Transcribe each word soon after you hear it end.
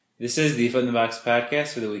This is the Foot in the Box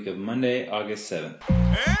podcast for the week of Monday, August 7th.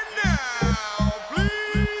 And now,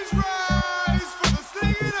 please rise for the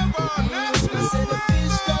singing of our national anthem.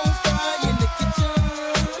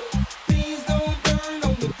 Please don't burn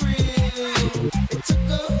on the grill. It took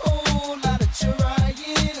a whole lot of trying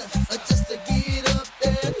just to get up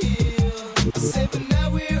that hill. I said, but now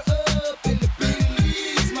we're up in the big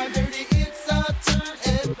leagues. My dirty hits our turn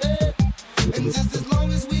at bat. And just as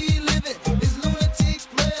long as we live it, it's lunatics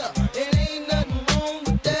play. It ain't nothing wrong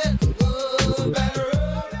with that.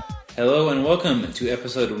 Hello and welcome to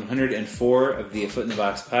episode 104 of the Foot in the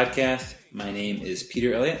Box podcast. My name is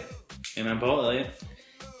Peter Elliott. And I'm Paul Elliott.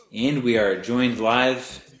 And we are joined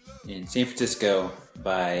live in San Francisco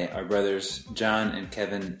by our brothers John and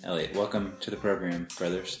Kevin Elliott. Welcome to the program,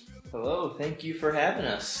 brothers. Hello, thank you for having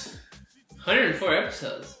us. 104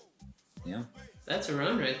 episodes. Yeah. That's a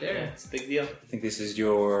run right there. It's a big deal. I think this is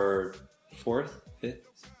your fifth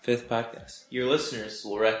podcast. Your listeners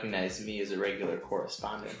will recognize me as a regular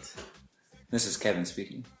correspondent. This is Kevin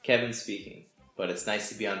speaking. Kevin speaking, but it's nice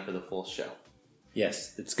to be on for the full show.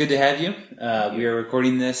 Yes, it's good to have you. We are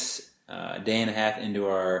recording this a day and a half into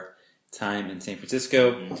our time in San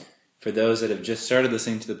Francisco. Mm-hmm. For those that have just started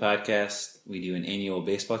listening to the podcast, we do an annual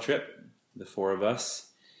baseball trip, the four of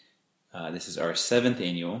us. This is our 7th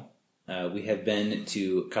annual. We have been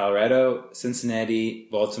to Colorado, Cincinnati,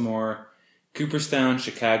 Baltimore, Cooperstown,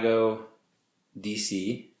 Chicago,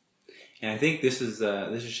 D.C., and I think this is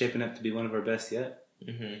shaping up to be one of our best yet.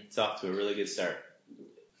 Mm-hmm. It's off to a really good start.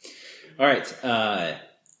 All right,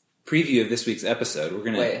 preview of this week's episode. We're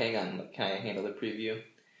gonna Wait, hang on. Can I handle the preview?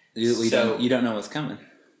 You don't know what's coming.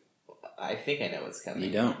 I think I know what's coming.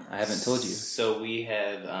 You don't. I haven't told you. So we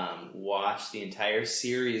have watched the entire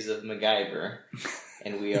series of MacGyver,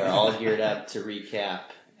 and we are all geared up to recap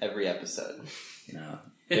every episode. No,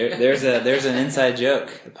 there's an inside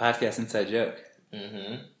joke, the podcast inside joke.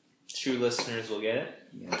 Mm-hmm. True listeners will get it.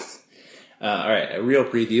 Yes. All right, a real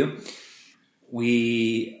preview.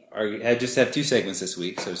 I just have 2 segments this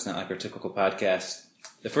week, so it's not like our typical podcast.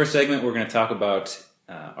 The first segment, we're going to talk about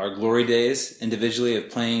our glory days individually of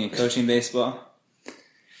playing and coaching baseball.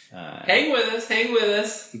 Hang with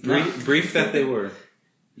us. Brief that they were.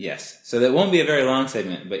 Yes. So that won't be a very long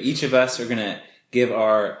segment, but each of us are going to give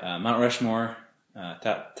our Mount Rushmore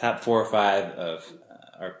top 4 or 5 of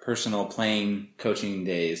our personal playing coaching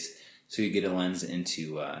days, so you get a lens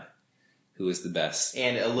into who is the best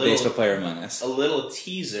and a little baseball player among us. A little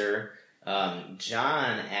teaser.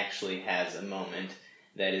 John actually has a moment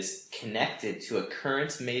that is connected to a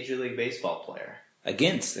current Major League Baseball player.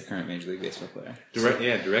 Against the current Major League Baseball player.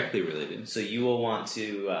 Directly related. So you will want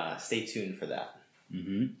to stay tuned for that.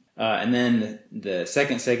 Mm-hmm. And then the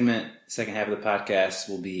second half of the podcast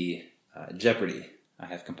will be Jeopardy. I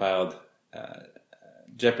have compiled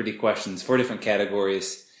Jeopardy questions, 4 different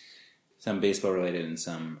categories, some baseball related and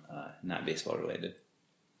some not baseball related.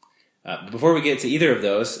 Before we get to either of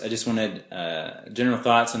those, I just wanted general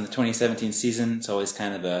thoughts on the 2017 season. It's always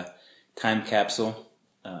kind of a time capsule,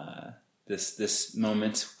 this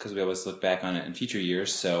moment, because we always look back on it in future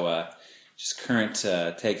years. So just current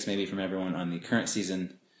takes maybe from everyone on the current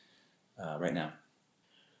season right now.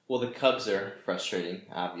 Well, the Cubs are frustrating,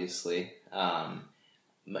 obviously.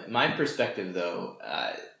 My perspective, though,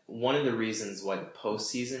 one of the reasons why the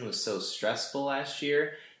postseason was so stressful last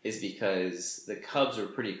year is because the Cubs were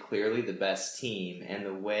pretty clearly the best team, and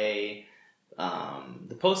the way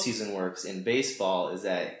the postseason works in baseball is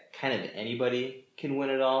that kind of anybody can win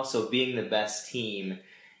it all, so being the best team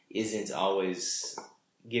isn't always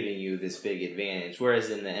giving you this big advantage, whereas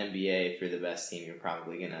in the NBA, if you're the best team, you're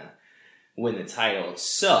probably going to win the title.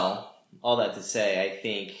 So, all that to say, I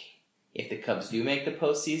think if the Cubs do make the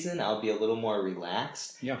postseason, I'll be a little more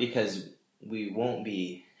relaxed because we won't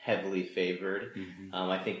be heavily favored. Mm-hmm.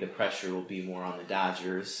 I think the pressure will be more on the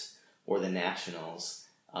Dodgers or the Nationals.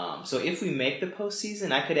 So if we make the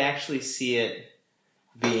postseason, I could actually see it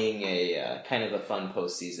being a kind of a fun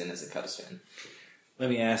postseason as a Cubs fan. Let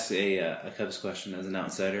me ask a Cubs question as an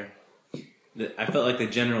outsider. I felt like the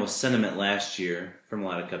general sentiment last year from a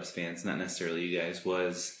lot of Cubs fans, not necessarily you guys,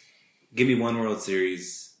 was give me 1 World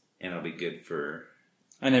Series and I'll be good for...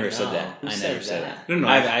 I never said that. Who I said never said that? that. No.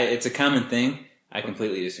 It's a common thing. I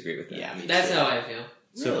completely disagree with that. Yeah, me That's too. how I feel.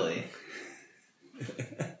 Really?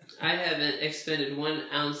 I haven't expended 1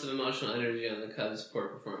 ounce of emotional energy on the Cubs' poor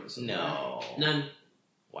performance. No. None.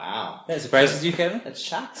 Wow. That surprises you, Kevin? That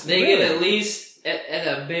shocks me. They get at least, at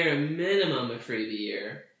a bare minimum, a freebie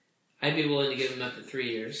year. I'd be willing to give them up to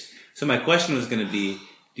 3 years. So my question was going to be,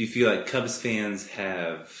 do you feel like Cubs fans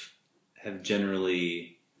have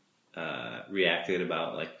generally reacted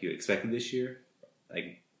about like you expected this year?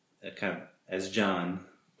 Like kind of as John.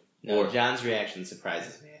 No, John's reaction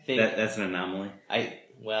surprises me. I think That's an anomaly.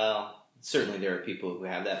 Certainly there are people who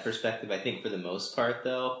have that perspective. I think for the most part,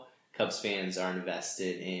 though, Cubs fans are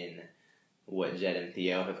invested in what Jed and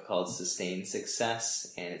Theo have called sustained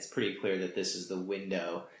success, and it's pretty clear that this is the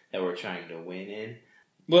window that we're trying to win in.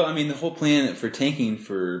 Well, I mean, the whole plan for tanking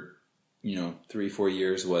for 3-4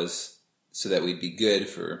 years was so that we'd be good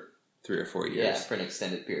for 3 or 4 years. Yeah, for an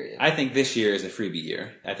extended period. I think this year is a freebie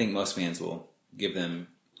year. I think most fans will give them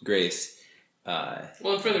grace.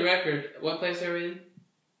 Well, for the record, what place are we in?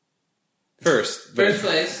 First place.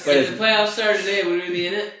 but If the playoffs start today, would we be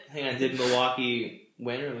in it? Hang on, did Milwaukee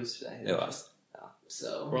win or lose today? They lost.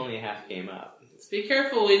 So We're only a half game up. let's be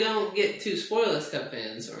careful we don't get too spoiled as Cub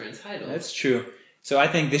fans or entitled. That's true. So I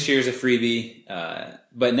think this year is a freebie.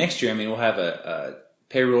 But next year, I mean, we'll have a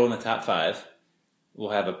payroll in the top 5. We'll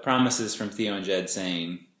have a promises from Theo and Jed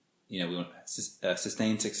saying, we want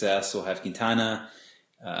sustained success. We'll have Quintana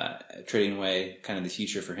trading away kind of the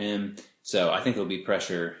future for him. So I think there'll be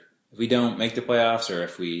pressure. If we don't make the playoffs or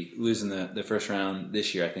if we lose in the first round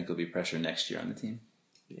this year, I think there'll be pressure next year on the team.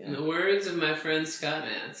 Yeah. In the words of my friend Scott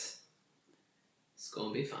Matz, it's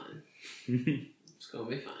going to be fine. It's going to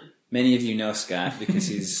be fine. Many of you know Scott because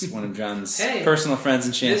he's one of John's Hey, personal friends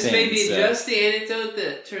in Champaign. This may be so. just the anecdote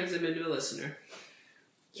that turns him into a listener.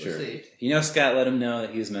 We'll Sure. see. If you know Scott, let him know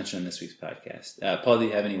that he was mentioned on this week's podcast. Paul, do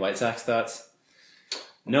you have any White Sox thoughts?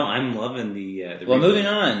 No, I'm loving the Well, replay. moving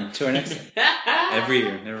on to our next thing. Every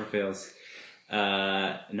year, never fails.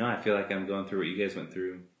 No, I feel like I'm going through what you guys went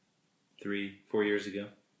through 3-4 years ago.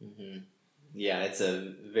 Mm-hmm. Yeah, it's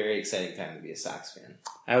a very exciting time to be a Sox fan.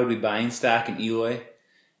 I would be buying stock in Eloy.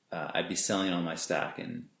 I'd be selling all my stock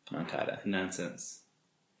in Moncada. Nonsense.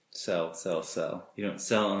 Sell. You don't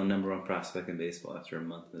sell on the number 1 prospect in baseball after a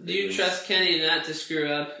month. Do you trust Kenny not to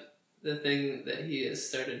screw up the thing that he has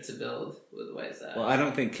started to build with the White Sox? Well, I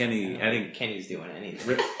don't think Kenny. I think Kenny's doing anything.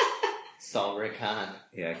 Rick, It's all Rick Hahn.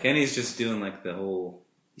 yeah, Kenny's just doing like the whole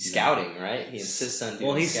He's scouting, right? He insists on doing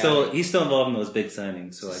Well, he's scouting. still involved in those big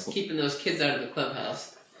signings. So Just like keeping those kids out of the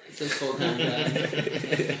clubhouse. It's his full-time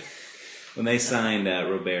job. when they signed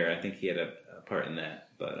Robert, I think he had a part in that.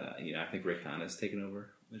 But I think Rick Hahn has taken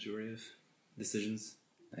over majority of decisions.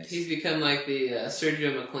 Nice. He's become like the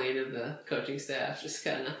Sergio McLean of the coaching staff, just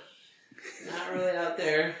kind of not really out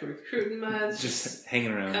there recruiting much. Just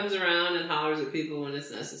hanging around. Comes around and hollers at people when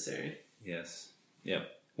it's necessary. Yes. Yep.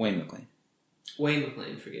 Wayne McLean. Wayne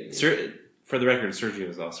McLean, forgive me. For the record, Sergio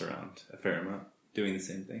is also around a fair amount, doing the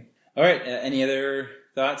same thing. All right. Any other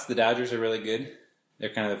thoughts? The Dodgers are really good.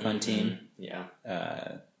 They're kind of a fun team. Yeah.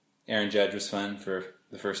 Aaron Judge was fun for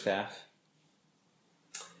the first half.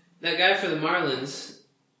 That guy for the Marlins,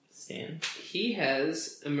 Stan. he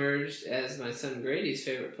has emerged as my son Grady's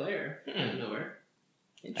favorite player out of nowhere.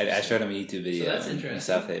 I showed him a YouTube video So that's in interesting.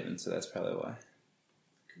 South Haven, so that's probably why.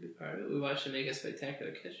 Could be part of it. We watched him make a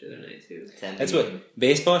spectacular catch the other night, too. That's what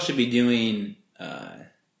baseball should be doing,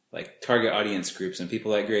 like target audience groups and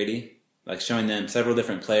people like Grady, like showing them several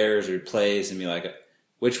different players or plays and be like,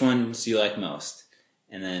 which ones do you like most?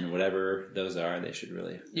 And then whatever those are, they should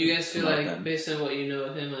really. You guys feel promote like, them. based on what you know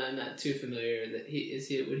of him, I'm not too familiar, that would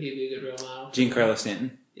he be a good role model? Giancarlo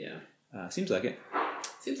Stanton. Yeah. Seems like it.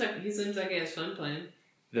 Seems like he has fun playing.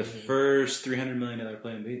 The first $300 million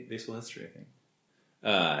play in baseball history, I think.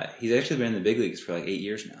 He's actually been in the big leagues for like 8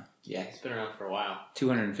 years now. Yeah, he's been around for a while.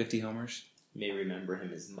 250 homers. You may remember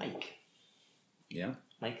him as Mike. Yeah.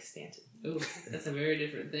 Mike Stanton. Ooh, that's a very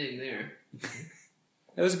different thing there.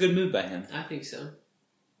 That was a good move by him. I think so.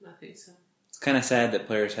 It's kind of sad that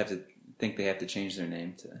players have to think they have to change their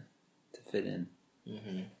name to fit in.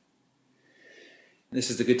 Mm-hmm. This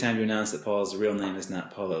is a good time to announce that Paul's real name is not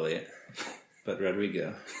Paul Elliott, but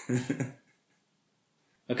Rodrigo.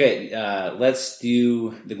 Okay, let's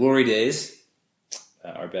do the glory days,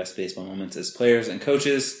 our best baseball moments as players and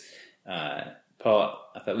coaches. Paul,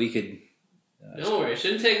 I thought we could... Don't worry, it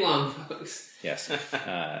shouldn't take long, folks. Yes.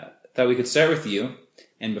 Thought we could start with you,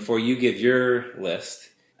 and before you give your list,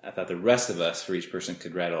 I thought the rest of us, for each person,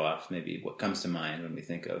 could rattle off maybe what comes to mind when we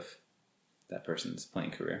think of that person's playing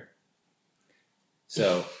career.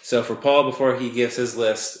 So for Paul, before he gives his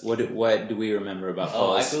list, what do we remember about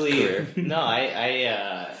Paul's career?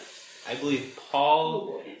 I believe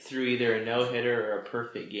Paul threw either a no-hitter or a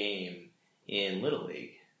perfect game in Little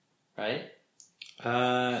League, right?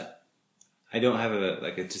 I don't have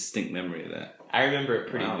a distinct memory of that. I remember it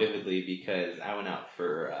pretty Wow. vividly because I went out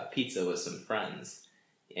for pizza with some friends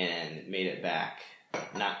and made it back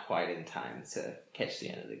not quite in time to catch the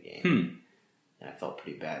end of the game. And I felt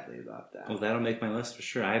pretty badly about that. Well, that'll make my list for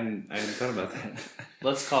sure. I hadn't thought about that.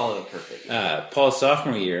 Let's call it a perfect game. Paul's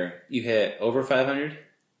sophomore year, you hit over 500?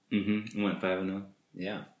 Mm-hmm. Went 5-0.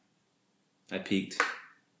 Yeah. I peaked.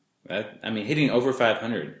 I mean, hitting over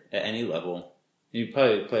 500 at any level, you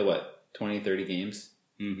probably play, 20, 30 games?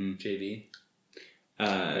 Mm-hmm. JV?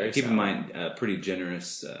 Keep in mind, pretty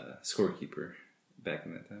generous scorekeeper back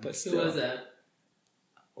in that time. But Who still. was that?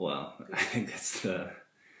 Well, I think that's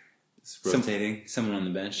it's rotating. Someone on the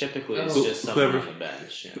bench. Typically, Oh. it's just someone Whoever. on the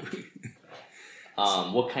bench.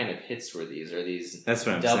 Yeah. What kind of hits were these? Are these That's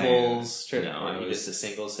what I'm doubles, saying. triples, No, or I you was- just a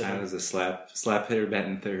singles I hitter? was a slap hitter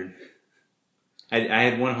batting third. I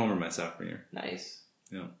had one homer my sophomore year. Nice.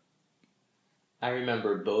 Yeah. I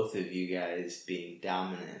remember both of you guys being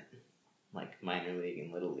dominant, like minor league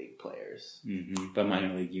and little league players. Mm-hmm. By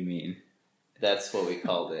minor league, you mean? That's what we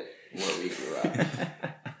called it where we grew up.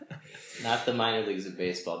 Not the minor leagues of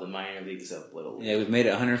baseball, the minor leagues of little league. Yeah, we've made it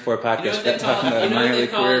 104 podcasts You know what they call, talking about you a know what minor they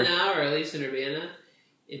league call career. it now, or at least in Urbana?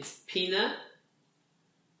 It's peanut.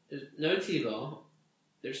 There's no T-ball.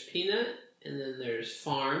 There's peanut, and then there's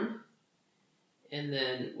farm. And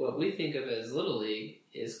then what we think of as Little League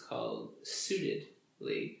is called Suited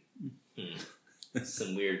League.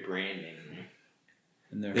 Some weird branding there.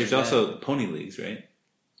 And they're- There's also pony leagues, right?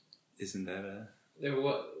 Isn't that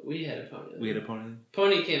We had a pony. we had a pony league?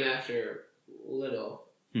 Pony came after Little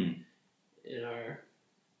Hmm. in our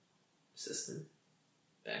system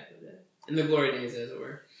back in the day. In the glory days, as it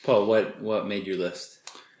were. Paul, what made your list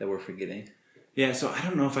that we're forgetting? Yeah, so I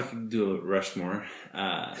don't know if I could do a Rushmore.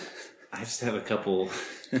 I just have a couple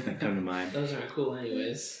that come to mind. Those aren't cool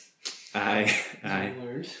anyways. I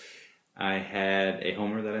learned. I had a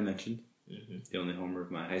homer that I mentioned. Mm-hmm. The only homer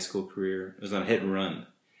of my high school career. It was on a hit and run.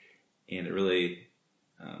 And it really,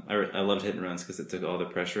 I loved hit and runs because it took all the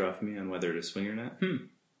pressure off me on whether to swing or not.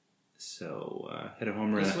 So, hit a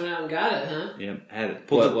homer. Just went out and got it, huh? Yeah, had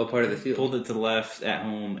it. What part of the field? Pulled it to the left at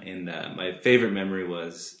home. And my favorite memory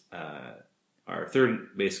was our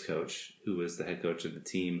third base coach, who was the head coach of the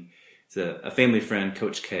team. It's a family friend,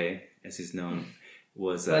 Coach K, as he's known,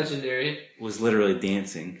 was Legendary. literally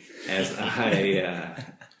dancing as I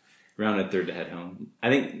rounded third to head home. I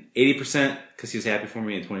think 80% because he was happy for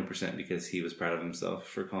me, and 20% because he was proud of himself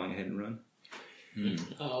for calling a hit and run.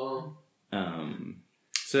 Oh.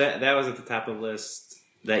 So that was at the top of the list.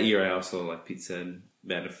 That year, I also, like Pete said,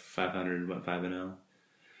 batted 500, went 5-0.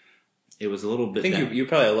 It was a little bit. I think you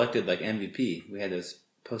probably elected like MVP. We had those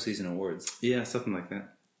postseason awards. Yeah, something like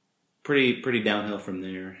that. Pretty downhill from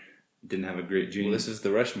there. Didn't have a great junior. Well, this is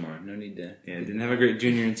the Rushmore. No need to. Yeah, didn't have a great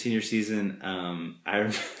junior and senior season. I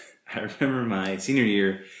remember my senior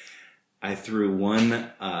year, I threw one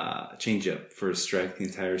changeup for a strike the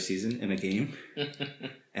entire season in a game,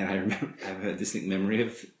 and I have a distinct memory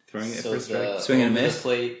of throwing it for a strike. Swing and miss?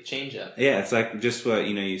 Play changeup. Yeah, it's like just what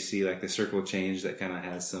you see, like the circle change that kind of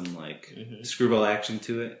has some like screwball action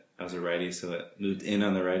to it. I was a righty, so it moved in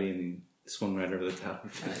on the righty and then swung right over the top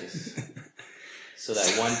of it. Nice. So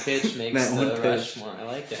that one pitch makes That one the pitch. Rushmore. I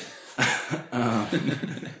like it.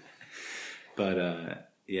 But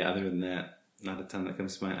yeah, other than that, not a ton that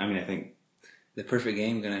comes to mind. I mean, I think The perfect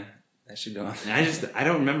game that should go on. I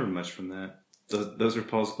don't remember much from that. Those were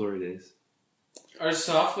Paul's glory days. Our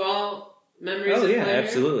softball memories Oh of yeah, player?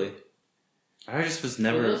 absolutely. I just was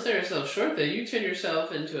Well, never. don't sell yourself short, though. You turned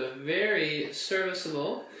yourself into a very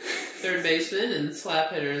serviceable third baseman and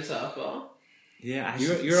slap hitter in softball. Yeah,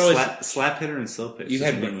 You're always- slap hitter and slow pitch. You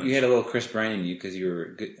Doesn't had mean much. a little Chris Bryant in you because you were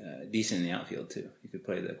good, decent in the outfield too. You could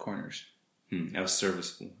play the corners. I was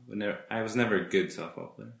serviceable. I was never a good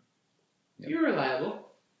softball player. Yep. You were reliable.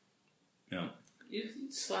 No, You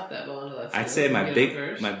slap that ball into left I'd field. say Get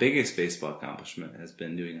it my biggest baseball accomplishment has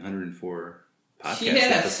been doing 104 podcast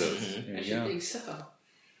Yes. episodes. There I you should go. think so.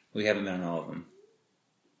 We haven't been on all of them.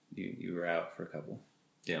 You were out for a couple.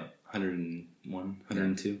 Yeah, 101,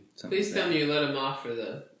 102. something Please like tell that. me you let him off for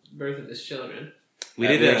the birth of his children. We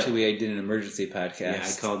did actually. We did an emergency podcast. Yeah,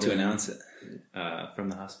 I called to in. announce it. from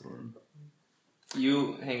the hospital room.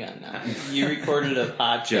 You hang on now. You recorded a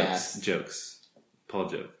podcast. Jokes. Paul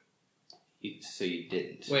joke. So you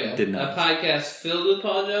didn't. Wait, Did a not. podcast filled with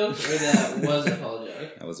Paul jokes, or that was a Paul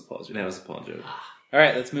joke? That was a Paul joke. That was a Paul joke. All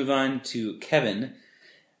right, let's move on to Kevin.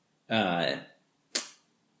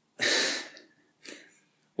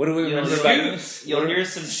 What do we remember about? You'll hear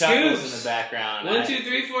some chuckles in Scoops. the background. 1, 2,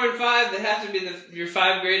 3, 4, and 5. They have to be your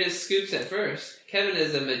 5 greatest scoops at first. Kevin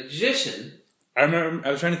is a magician. I remember.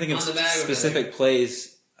 I was trying to think of On the bag over specific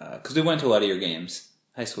plays because we went to a lot of your games,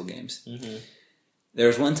 high school games. Mm-hmm. There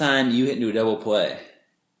was one time you hit into a double play,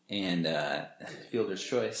 and Fielder's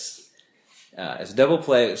choice. It's a double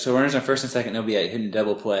play. So runners on first and second, nobody out, hitting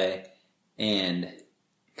double play. And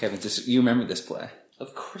Kevin, you remember this play?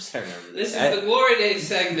 Of course I remember This this. is the Glory Days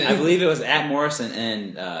segment. I believe it was at Morrison,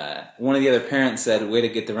 and one of the other parents said, "Way to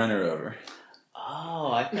get the runner over."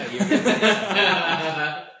 Oh, I thought you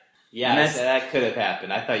were... Yeah, And that could have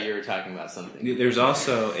happened. I thought you were talking about something. There's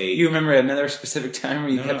also a... You remember another specific time where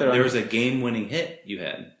you kept the runner? there was a game-winning hit you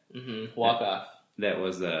had. Mm-hmm. Walk off. That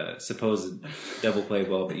was a supposed double play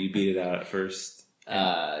ball, but you beat it out at first.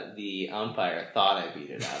 The umpire thought I beat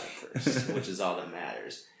it out at first, which is all that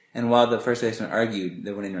matters. And while the first baseman argued,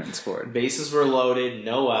 the winning run scored. Bases were loaded,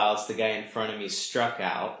 no outs. The guy in front of me struck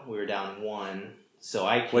out. We were down 1, so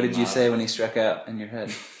I came What did you up. say when he struck out in your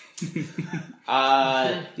head?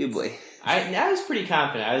 You boy. I was pretty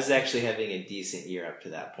confident. I was actually having a decent year up to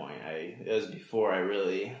that point. It was before I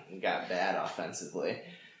really got bad offensively.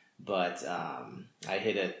 But I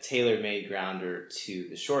hit a tailor-made grounder to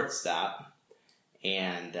the shortstop,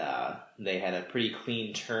 and they had a pretty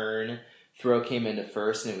clean turn. Throw came into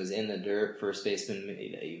first, and it was in the dirt. First baseman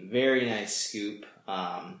made a very nice scoop.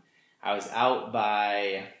 I was out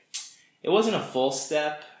by... It wasn't a full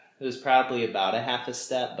step. It was probably about a half a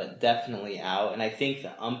step, but definitely out. And I think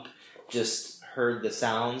the ump just heard the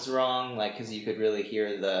sounds wrong, because you could really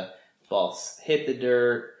hear the ball hit the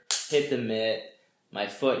dirt, hit the mitt, my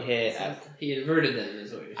foot hit. He inverted them,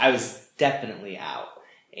 is what you're saying. I was definitely out,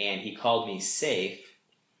 and he called me safe.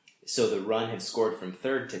 So the run had scored from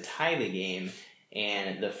third to tie the game,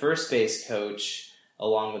 and the first base coach,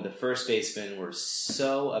 along with the first baseman, were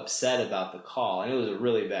so upset about the call, and it was a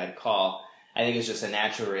really bad call. I think it was just a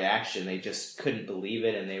natural reaction. They just couldn't believe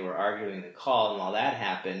it, and they were arguing the call. And while that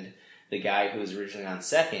happened, the guy who was originally on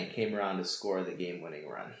second came around to score the game-winning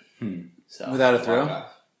run. So Without a throw?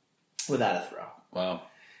 Without a throw. Wow.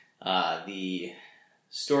 The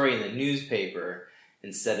story in the newspaper,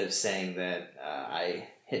 instead of saying that I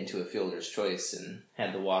hit into a fielder's choice and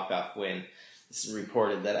had the walk-off win,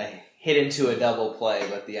 reported that I hit into a double play,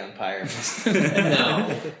 but the umpire missed.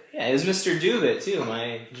 No. Yeah, it was Mr. Dubit, too,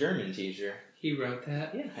 my German teacher. He wrote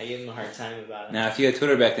that? Yeah, I gave him a hard time about it. Now, if you had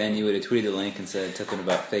Twitter back then, you would have tweeted the link and said something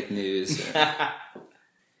about fake news.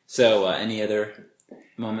 So, any other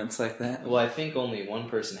moments like that? Well, I think only one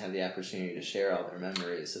person had the opportunity to share all their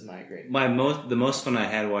memories of my grade. The most fun I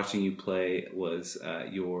had watching you play was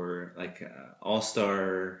your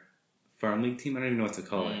all-star farm league team. I don't even know what to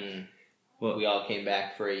call it. Well, We all came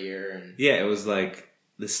back for a year. And yeah, it was like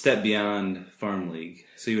the step beyond farm league.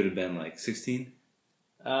 So you would have been like 16?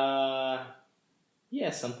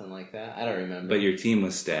 Yeah, something like that. I don't remember. But your team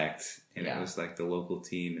was stacked, and Yeah. it was like the local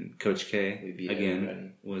team, and Coach K, We beat again, everybody.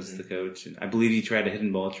 was the coach. And I believe you tried a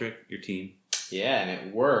hidden ball trick, your team. Yeah, and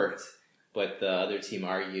it worked, but the other team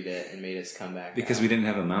argued it and made us come back. Because out. we didn't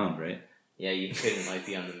have a mound, right? Yeah, you couldn't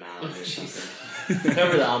be on the mound or something.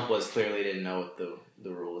 Whoever the ump was clearly didn't know what the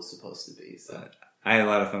rule was supposed to be. So I had a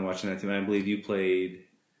lot of fun watching that team. I believe you played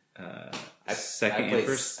second and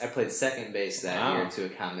first. I played second base that Wow. year to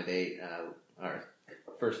accommodate our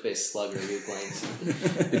first base slugger, Luke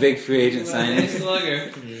Lanes. The big free agent Well, signing. nice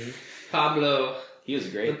slugger. Pablo. He was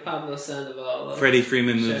The great. Pablo Sandoval. Freddie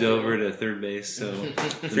Freeman moved Sheffield. over to third base, so the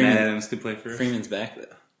Freeman- Matt Adams could play first. Freeman's back,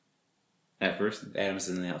 though. At first? Adams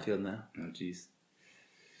is in the outfield now. Oh, jeez.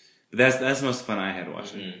 But that's the most fun I had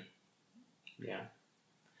watching. Mhm. Yeah.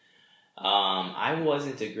 I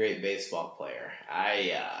wasn't a great baseball player.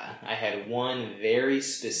 I had one very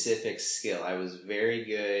specific skill. I was very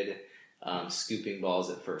good scooping balls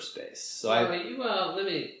at first base. So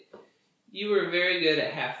You were very good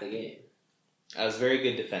at half the game. I was very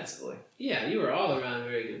good defensively. Yeah, you were all around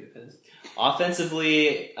very good defense.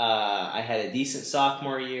 Offensively, I had a decent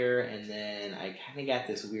sophomore year, and then I kind of got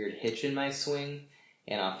this weird hitch in my swing,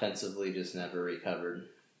 and offensively just never recovered.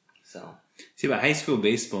 So See, about high school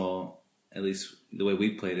baseball, at least the way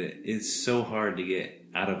we played it, it's so hard to get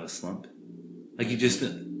out of a slump. Like you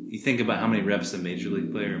think about how many reps a major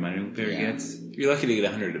league player or minor league player Yeah. gets. You're lucky to get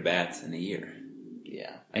 100 at bats in a year.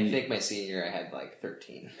 yeah, And- I think my senior year I had like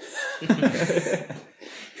 13.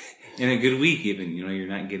 In a good week, even you're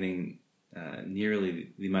not getting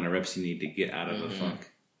nearly the amount of reps you need to get out of a funk.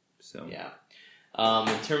 So Yeah.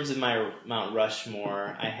 In terms of my Mount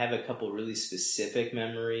Rushmore, I have a couple really specific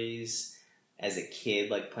memories as a kid,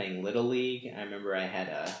 like playing Little League. I remember I had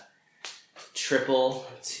a triple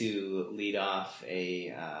to lead off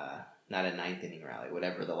not a ninth inning rally,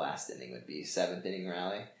 whatever the last inning would be, seventh inning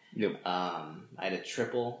rally. Yep. I had a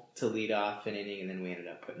triple to lead off an inning, and then we ended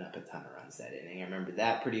up putting up a ton of runs that inning. I remember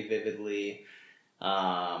that pretty vividly.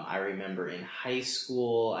 I remember in high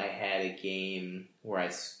school, I had a game where I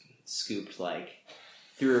scooped like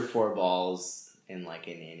 3 or 4 balls in like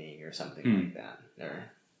an inning or something like that, or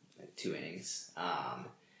 2 innings.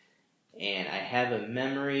 And I have a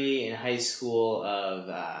memory in high school of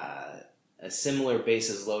a similar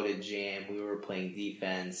bases loaded jam. We were playing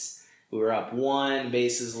defense. We were up 1,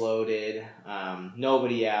 bases loaded,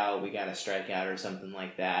 nobody out. We got a strikeout or something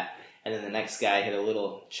like that. And then the next guy hit a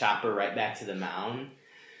little chopper right back to the mound.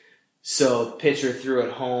 So the pitcher threw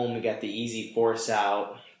it home. We got the easy force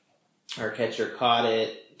out. Our catcher caught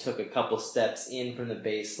it, took a couple steps in from the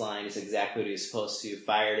baseline, just exactly what he was supposed to,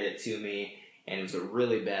 fired it to me, and it was a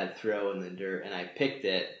really bad throw in the dirt, and I picked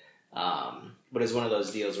it. But it was one of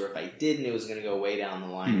those deals where if I didn't, it was going to go way down the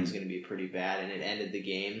line. It was going to be pretty bad, and it ended the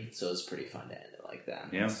game, so it was pretty fun to end it like that.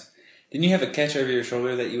 Yeah. Didn't you have a catch over your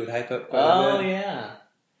shoulder that you would hype up quite a bit? Yeah.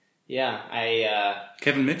 Yeah,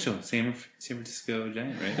 Kevin Mitchell, San Francisco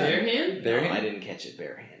Giant, right? Barehand? No, I didn't catch it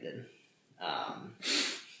barehanded.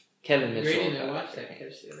 Kevin Mitchell. Great, I watched that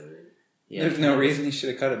catch the other night. Yeah. There's no reason you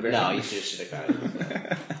should have cut it barehanded. No, you should have caught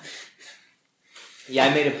it. Yeah,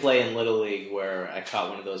 I made a play in Little League where I caught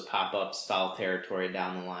one of those pop-ups, foul territory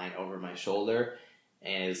down the line over my shoulder.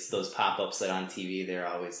 And it's those pop-ups that on TV, they're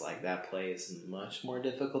always like, that play is much more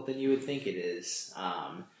difficult than you would think it is.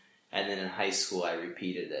 And then in high school, I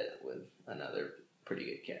repeated it with another pretty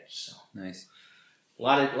good catch. So Nice. a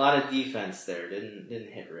lot of defense there. Didn't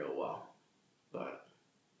hit real well, but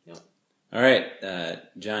All right,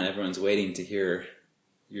 John. Everyone's waiting to hear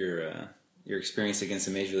your experience against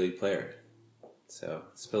a major league player. So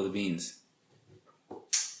spill the beans.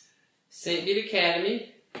 St. Bede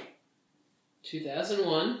Academy,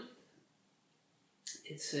 2001.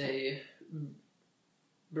 It's a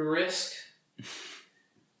brisk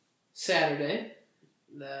Saturday.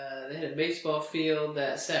 They had a baseball field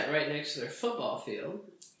that sat right next to their football field.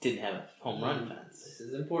 didn't have a home run fence. This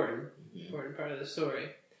is important. Important part of the story.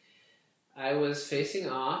 I was facing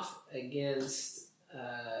off against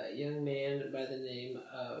a young man by the name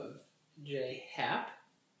of Jay Happ.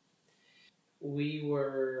 We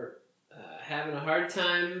were having a hard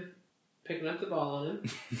time picking up the ball on him.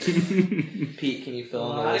 Pete, can you A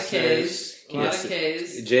fill in the lot of listeners? K's. A lot of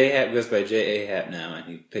K's. J Happ goes by J A Happ now, and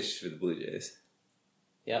he pitches for the Blue Jays.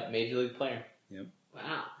 Yep, major league player.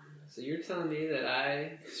 Wow. So you're telling me that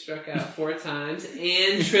I struck out 4 times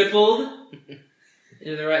and tripled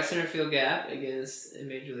into the right center field gap against a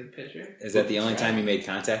major league pitcher? Is that the only time you made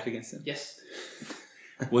contact against him? Yes.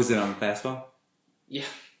 Was it on a fastball? Yeah.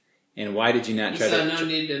 And why did you not You try saw to? no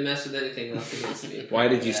need to mess with anything else against me. Why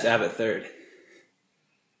did you Yeah. stab at third?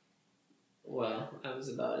 Well, I was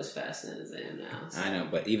about as fast then as I am now. So. I know,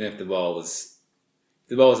 but even if the ball was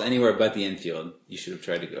anywhere but the infield, you should have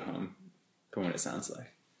tried to go home. From what it sounds like.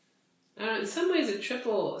 I don't know, in some ways, a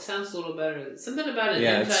triple sounds a little better. Something about an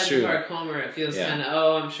Yeah, it's inside true. the park homer, it feels Yeah. kind of,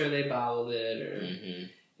 oh, I'm sure they bobbled it, or Mm-hmm.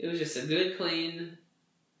 it was just a good, clean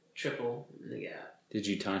triple in the gap. Did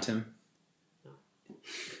you taunt him?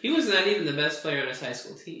 He was not even the best player on his high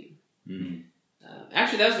school team. Mm-hmm.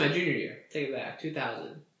 Actually, that was my junior year. Take it back,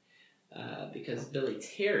 2000. Because Billy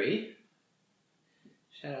Terry,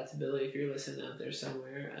 shout out to Billy if you're listening out there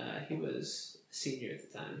somewhere, he was a senior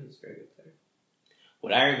at the time. He was a very good player.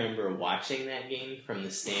 What I remember watching that game from the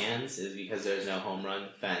stands is because there's no home run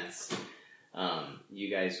fence. You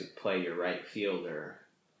guys would play your right fielder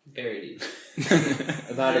Very deep.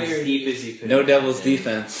 about as deep as you could. No Devils imagine.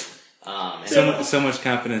 defense. And, So much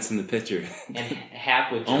confidence in the pitcher. and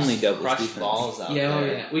Hap would just Only Devils crush defense. balls out Yeah, oh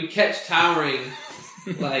there. yeah. We'd catch towering,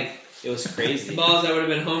 like, It was crazy. balls that would have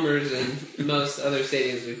been homers in most other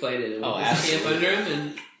stadiums we played in. And Oh, we'd just camp absolutely. under him,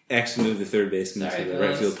 and Actually moved the third baseman Sorry, to the fellas.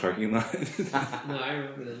 right field parking lot. no, I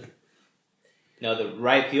remember that. No, the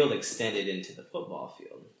right field extended into the football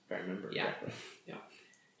field, if I remember Yeah. correctly. Yeah.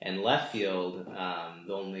 And left field,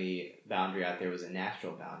 the only boundary out there was a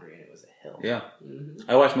natural boundary, and it was a hill. Yeah. Mm-hmm.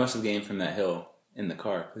 I watched most of the game from that hill in the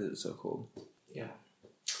car because it was so cold.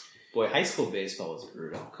 Boy, high school baseball was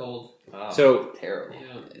brutal. Cold. Oh, So- terrible.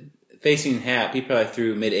 Yeah. Facing Hap, he probably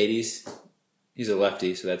threw mid-80s. He's a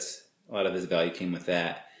lefty, so that's a lot of his value came with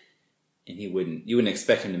that. And you wouldn't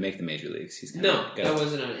expect him to make the major leagues. He's kind No, of got that a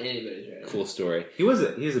wasn't on anybody's radar. cool story. He was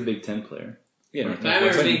a Big Ten player. Yeah, But I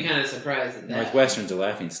remember being kind of surprised at that. Northwestern's a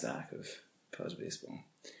laughing stock of college baseball.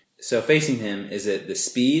 So facing him, is it the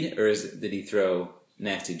speed or did he throw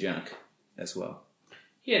nasty junk as well?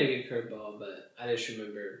 He had a good curveball, but I just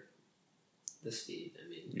remember the speed. I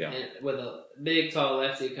mean, Yeah. and with a big, tall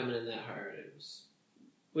lefty coming in that hard,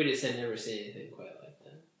 we just had never seen anything quite like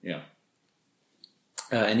that.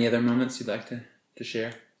 Any other moments you'd like to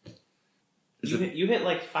share? You hit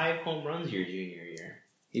like 5 home runs your junior year.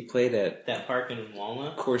 He played at That park in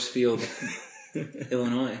Walnut. Coors Field,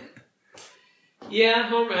 Illinois. Yeah,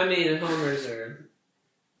 homers are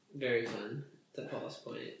very fun. To Paul's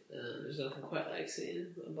point, there's nothing quite like seeing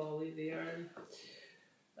a ball leave the yard.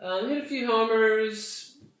 Hit a few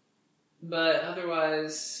homers, but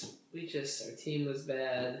otherwise, our team was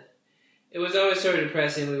bad. It was always sort of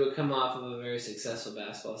depressing. We would come off of a very successful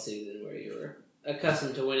basketball season where you were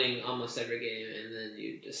accustomed to winning almost every game, and then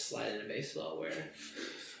you just slide into baseball where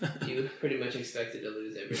you pretty much expected to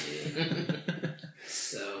lose every game.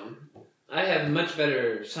 So, I have much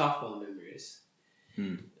better softball memories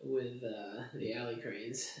with the Alley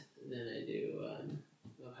Cranes than I do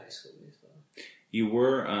of high school baseball. You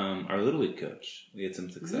were our Little League coach. We had some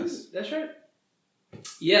success. That's right.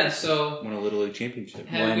 Yeah, so... Won a Little League championship.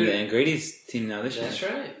 And Grady's team now this year. That's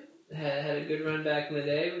right. Had a good run back in the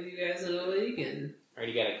day with you guys in the league, and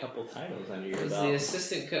Already got a couple titles under your was belt. the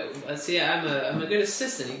assistant coach. See, I'm a good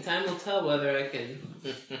assistant. Time will tell whether I can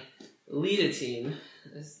lead a team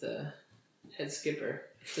as the head skipper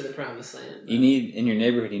to the promised land. You need, in your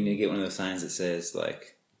neighborhood, you need to get one of those signs that says,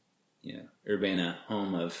 like, you know, Urbana,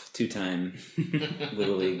 home of two-time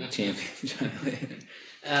Little League champion.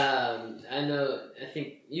 I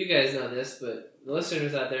think you guys know this, but the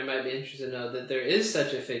listeners out there might be interested to know that there is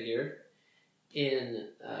such a figure in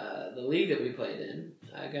the league that we played in.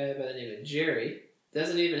 A guy by the name of Jerry.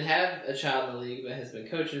 Doesn't even have a child in the league, but has been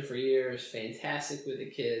coaching for years. Fantastic with the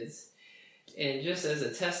kids. And just as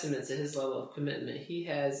a testament to his level of commitment, he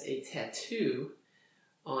has a tattoo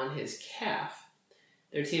on his calf.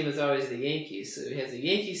 Their team is always the Yankees, so he has a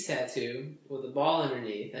Yankees tattoo with a ball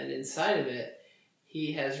underneath, and inside of it,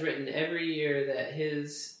 he has written every year that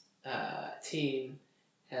his team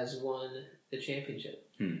has won the championship.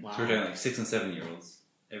 Wow. So we're talking like 6 and 7 year olds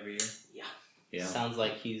every year. Yeah. Sounds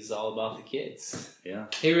like he's all about the kids. Yeah.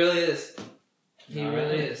 He really is. He All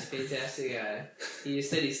really right. is. Fantastic guy. He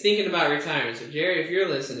said he's thinking about retiring, so Jerry, if you're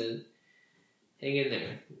listening, hang in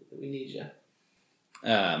there. We need you.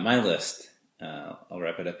 My list. I'll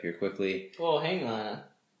wrap it up here quickly. Well, hang on.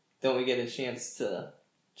 Don't we get a chance to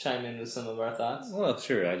chime in with some of our thoughts? Well,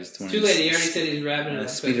 sure. I just want Too late. He already said he's wrapping it up.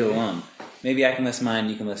 speed it along. Maybe I can list mine.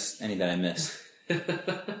 You can list any that I missed,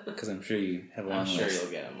 because I'm sure you have a long I'm sure list.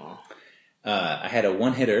 you'll get them all. I had a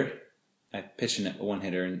one-hitter. I pitched a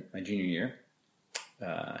one-hitter in my junior year,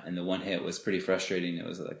 and the one hit was pretty frustrating. It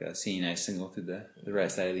was like a seeing eye single through the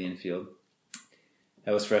right side of the infield.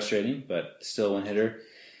 That was frustrating, but still one-hitter.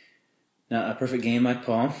 Not a perfect game like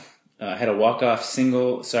Paul. I had a walk-off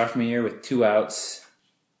single sophomore year with 2 outs,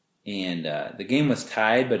 and the game was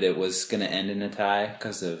tied, but it was going to end in a tie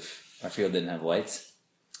because of our field didn't have lights.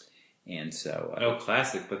 And so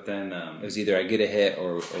Classic. But then it was either I get a hit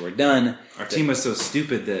or we're done. our team was so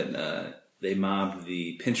stupid that they mobbed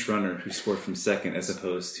the pinch runner who scored from second as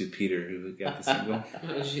opposed to Peter who got the single.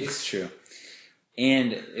 Oh, It's jeez. true.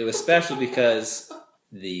 And it was special because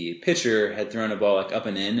the pitcher had thrown a ball like up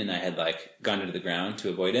and in, and I had like gone to the ground to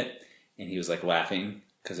avoid it, and he was like laughing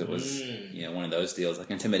because it was one of those deals, like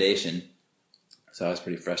intimidation. So I was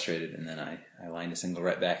pretty frustrated, and then I lined a single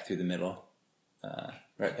right back through the middle,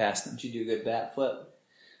 right past him. Did you do a good bat flip?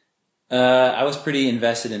 I was pretty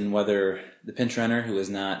invested in whether the pinch runner, who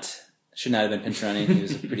should not have been pinch running,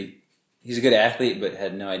 he's a good athlete, but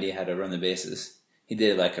had no idea how to run the bases. He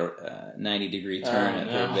did like a 90-degree turn at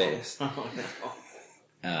third base. Oh, no.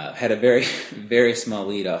 Had a very, very small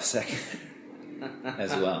lead off second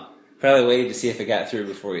as well. Probably waited to see if it got through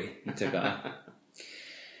before he took off.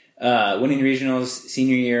 Winning regionals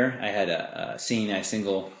senior year, I had a seeing eye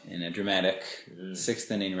single in a dramatic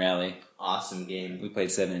 6th inning rally. Awesome game. We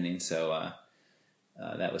played 7 innings, so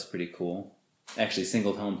that was pretty cool. Actually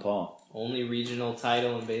singled home Paul. Only regional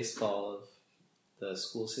title in baseball of the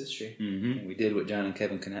school's history. Mm-hmm. We did what John and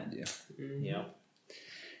Kevin could not do. Mm-hmm. Yep.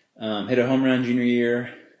 Hit a home run junior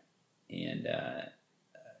year, and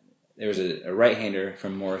there was a right-hander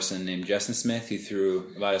from Morrison named Justin Smith who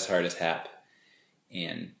threw about as hard as Hap,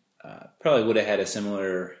 and probably would have had a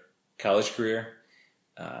similar college career,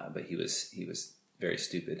 but he was very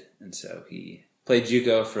stupid, and so he played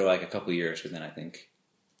JUCO for like a couple years, but then I think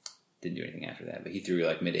didn't do anything after that. But he threw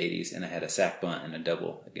like mid-80s, and I had a sack bunt and a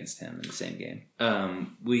double against him in the same game.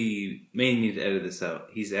 We may need to edit this out.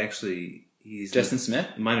 He's Justin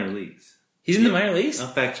Smith? minor leagues. He's in the minor leagues? I'll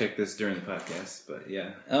fact check this during the podcast, but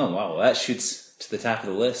yeah. Oh, wow. Well, that shoots to the top of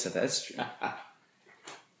the list if that's true.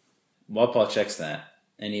 While Paul checks that,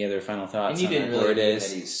 any other final thoughts And you on didn't our really four mean days?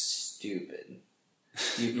 that he's stupid.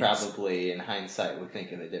 You probably, in hindsight, would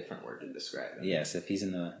think of a different word to describe him. Yes, if he's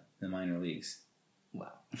in the minor leagues.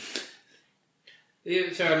 Wow.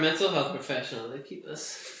 To our mental health professional, they keep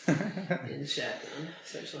us in check on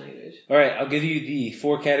such language. All right, I'll give you the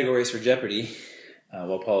 4 categories for Jeopardy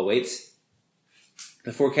while Paul waits.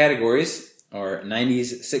 The 4 categories are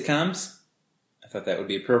 90s sitcoms. I thought that would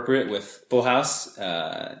be appropriate with Full House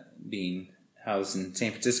being housed in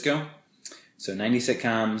San Francisco. So 90s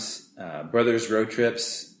sitcoms, Brothers Road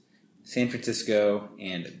Trips, San Francisco,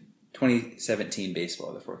 and 2017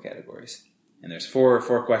 baseball are the 4 categories. And there's four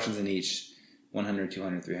questions in each, 100,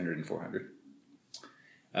 200, 300, and 400.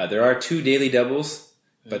 There are 2 daily doubles,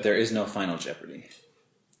 but there is no Final Jeopardy.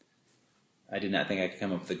 I did not think I could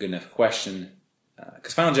come up with a good enough question.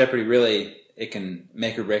 Because Final Jeopardy, really, it can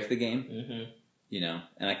make or break the game. Mm-hmm. You know,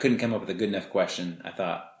 and I couldn't come up with a good enough question. I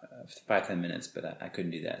thought 5-10 minutes, but I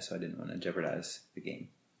couldn't do that, so I didn't want to jeopardize the game.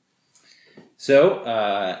 So,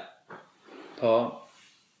 Paul,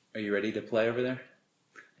 are you ready to play over there?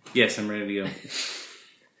 Yes, I'm ready to go.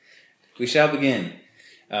 We shall begin.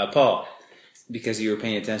 Paul, because you were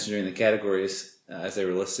paying attention during the categories as they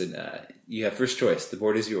were listed, you have first choice. The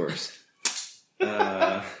board is yours.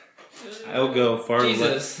 I will go far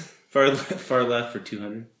left for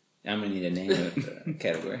 200. I'm going to need a name of the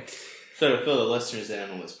category. So to fill the listeners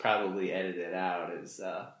in, was probably edited out as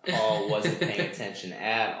Paul wasn't paying attention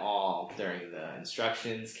at all during the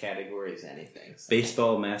instructions, categories, anything. So.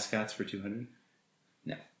 Baseball mascots for 200.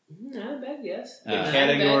 Not a bad guess. The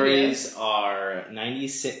categories are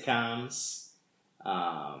 90s sitcoms.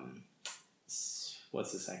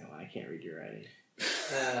 What's the second one? I can't read your writing.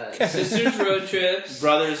 Sisters Road Trips,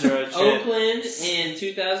 Brothers Road Trip. Oakland, and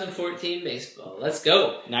 2014 baseball. Let's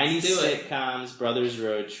go. 90s Do it. sitcoms, Brothers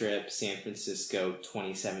Road Trip, San Francisco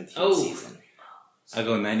 2017 Oh. season. I'll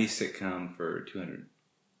go 90s sitcom for 200.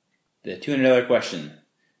 The $200 question.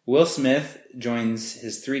 Will Smith joins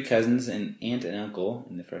his 3 cousins and aunt and uncle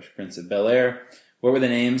in The Fresh Prince of Bel-Air. What were the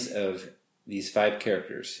names of these 5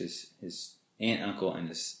 characters? His aunt, uncle, and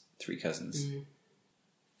his 3 cousins.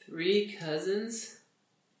 3 cousins?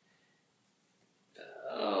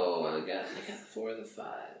 Oh, I got 4 of the 5.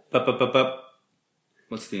 Up.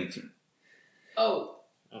 What's the answer? Oh,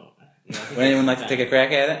 Oh. Would anyone like to take a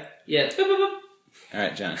crack at it? yeah. Boop, boop, boop. All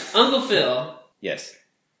right, John. Uncle Phil, Yes.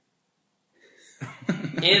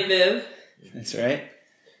 Aunt Viv, That's right.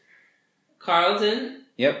 Carlton,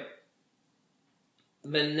 Yep.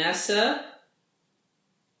 Vanessa.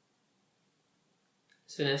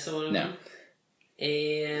 Is Vanessa one of No. them?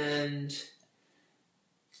 And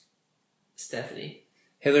Stephanie.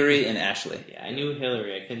 Hillary and Ashley. Yeah, I knew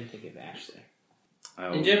Hillary. I couldn't think of Ashley.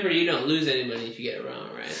 In Jeopardy, you don't lose any money if you get it wrong,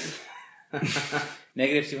 right?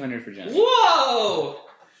 Negative 200 for John. Whoa!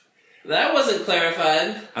 That wasn't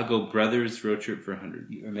clarified. I'll go Brothers Road Trip for 100.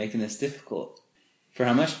 You are making this difficult. For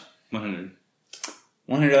how much? 100.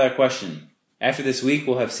 $100 question. After this week,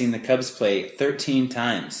 we'll have seen the Cubs play 13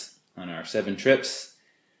 times on our 7 trips.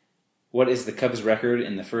 What is the Cubs' record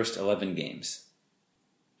in the first 11 games?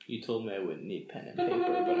 You told me I wouldn't need pen and paper,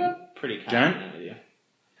 but I'm pretty John? confident with you.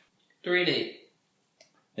 3-8.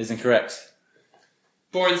 Isn't correct.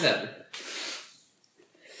 4-7.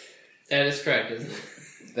 That is correct, isn't it?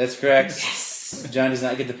 That's correct. Yes. John does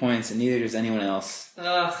not get the points, and neither does anyone else.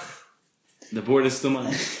 Ugh. The board is still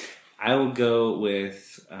mine. I will go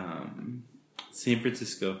with San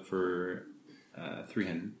Francisco for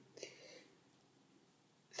 300.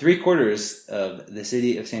 3/4 of the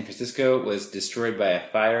city of San Francisco was destroyed by a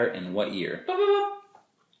fire in what year?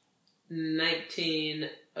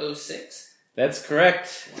 1906. That's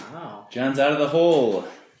correct. Wow. John's out of the hole.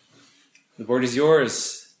 The board is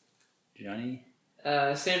yours. Johnny?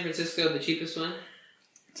 San Francisco, the cheapest one.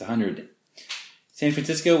 It's 100. San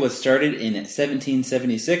Francisco was started in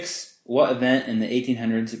 1776. What event in the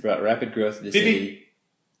 1800s brought rapid growth to the Beep, city?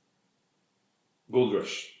 Gold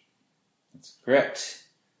Rush. That's correct.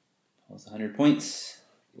 That was 100 points.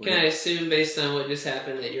 Can I assume, based on what just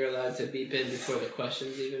happened, that you're allowed to beep in before the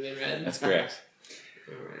question's even been read? That's correct.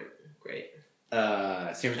 Alright, great.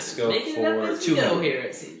 San Francisco Making it up for as we go 200. here,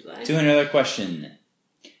 it seems like. $200 question.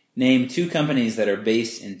 Name 2 companies that are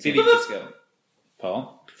based in San Beep, beep. Francisco.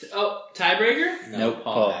 Paul? Oh, tiebreaker? No, Nope,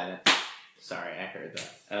 Paul Paul. had it. Sorry, I heard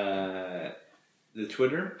that. The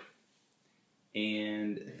Twitter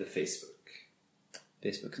and the Facebook.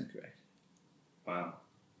 Facebook's incorrect. Wow.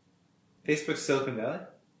 Facebook Silicon Valley?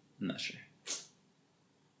 I'm not sure.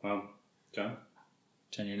 Wow. John?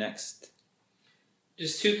 John, you're next.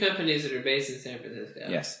 Just 2 companies that are based in San Francisco.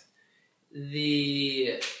 Yes.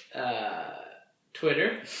 The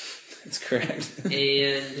Twitter That's correct.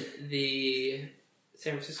 and the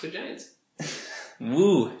San Francisco Giants.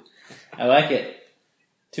 Woo. I like it.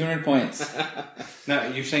 200 points. No,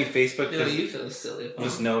 you're saying Facebook? No, 'cause- you feel silly. Paul.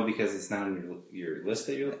 Just no, because it's not on your list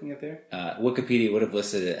that you're looking at there. Wikipedia would have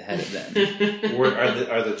listed it had it been. Or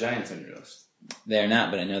are the Giants on your list? They're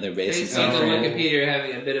not, but I know they're based in Based San on the Fran. Wikipedia are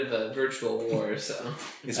having a bit of a virtual war, so.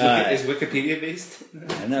 Is Wikipedia based? I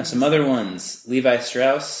don't know. Some other ones. Levi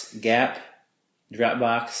Strauss, Gap,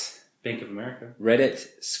 Dropbox, Bank of America. Reddit,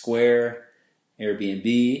 Square,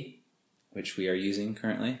 Airbnb, which we are using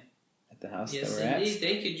currently at the house Yes, that we're indeed.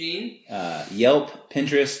 Thank you, Gene. at. Yelp,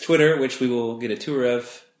 Pinterest, Twitter, which we will get a tour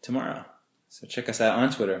of tomorrow. So check us out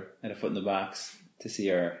on Twitter at A Foot in the Box to see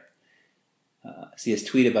our see us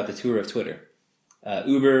tweet about the tour of Twitter.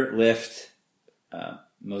 Uber, Lyft,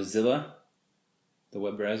 Mozilla, the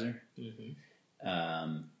web browser,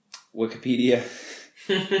 Wikipedia,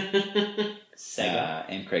 Sega.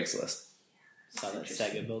 and Craigslist. Saw that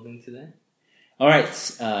Sega building today. All right,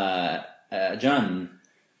 John,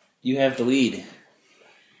 you have the lead,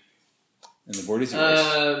 and the board is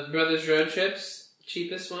yours. Brothers Road Trips,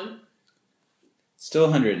 cheapest one. Still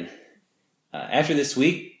 100. After this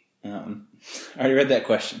week, I already read that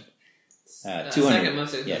question. 200. Second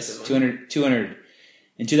most expensive Yes, one. 200.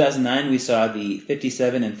 In 2009, we saw the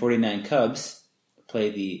 57 and 49 Cubs play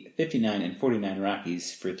the 59 and 49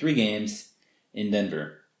 Rockies for 3 games in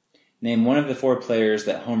Denver. Name one of the 4 players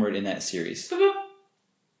that homered in that series. Boop, boop.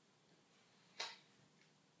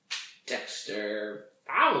 Dexter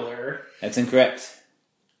Fowler. That's incorrect.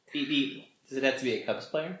 Beep beep. Does it have to be a Cubs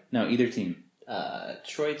player? No, either team.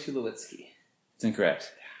 Troy Tulowitzki. It's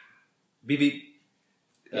incorrect. Beep beep.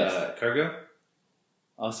 Yes. Cargo?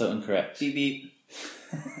 Also incorrect. Beep beep.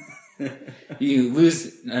 You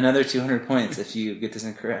lose another 200 points if you get this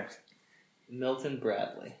incorrect. Milton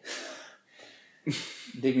Bradley.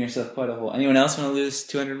 Digging yourself quite a hole. Anyone else want to lose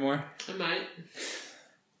 200 more? I might.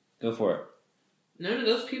 Go for it. None of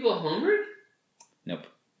those people homered? Nope.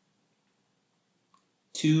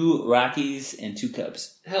 2 Rockies and 2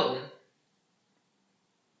 Cubs. Helton.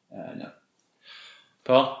 No.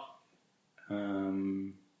 Paul?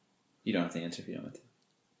 You don't have to answer if you don't want to.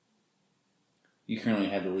 You currently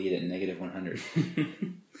have the lead at negative 100.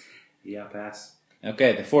 Yeah, pass.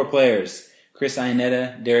 Okay, the 4 players. Chris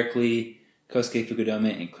Iannetta, Derek Lee, Kosuke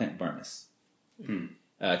Fukudome, and Clint Barnes.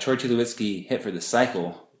 Troy Tulowitzki hit for the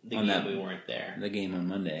cycle The on game that we weren't there. the game on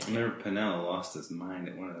Monday. I remember Pinella lost his mind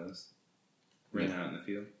at one of those. Ran out in the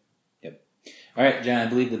field. All right, John, I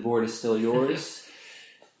believe the board is still yours.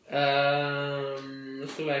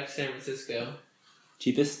 Let's go back to San Francisco.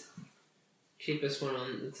 Cheapest? Cheapest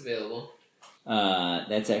one that's available.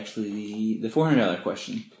 That's actually the $400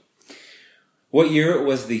 question. What year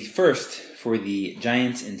was the first for the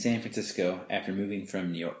Giants in San Francisco after moving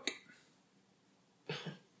from New York?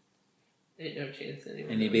 Ain't no chance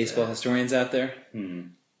anyone Any knows baseball that. historians out there? Beep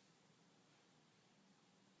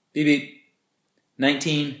beep.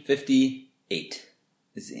 1958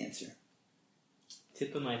 is the answer.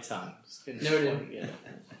 Tip of my tongue. Just couldn't Noted. quite get it.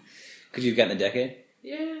 Could you have gotten the decade?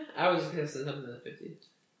 Yeah, I was guessing something in the 50s.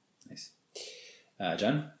 Nice.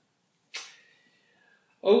 John?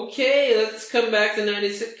 Okay, let's come back to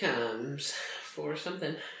 90s sitcoms for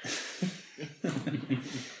something.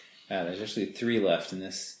 There's actually 3 left in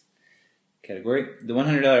this category. The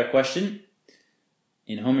 $100 question.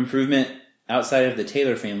 In Home Improvement, outside of the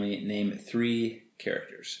Taylor family, name 3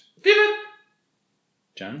 characters. Beep, boop.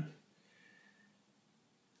 John?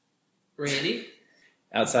 Randy.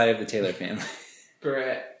 Outside of the Taylor family.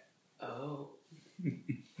 Brett. Oh.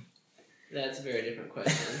 That's a very different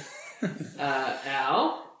question.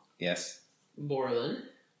 Al. Yes. Borland.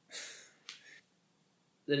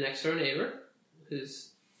 The next door neighbor,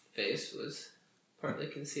 whose face was partly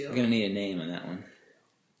You're concealed. going to need a name on that one.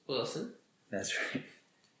 Wilson. That's right.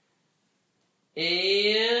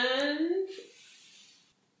 And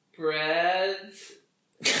Brad's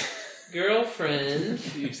girlfriend.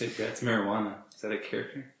 You said that's marijuana. Is that a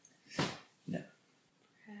character?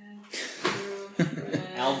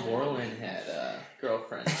 Al Borland had a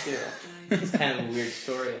girlfriend too. It's kind of a weird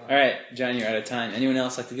story. All right, John, you're out of time. Anyone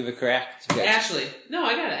else like to give a crack? You got- Ashley. No,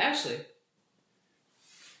 I got it. Ashley.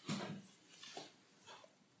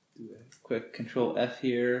 Do a quick Control F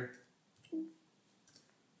here.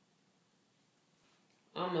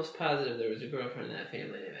 Almost positive there was a girlfriend in that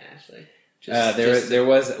family named Ashley. There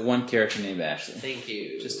was one character named Ashley. Thank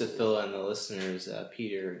you. Just to fill in the listeners,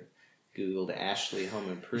 Peter Googled Ashley Home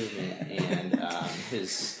Improvement, and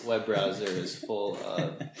his web browser is full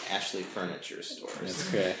of Ashley furniture stores. That's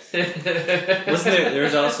correct. Wasn't there? There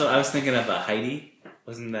was also. I was thinking of Heidi.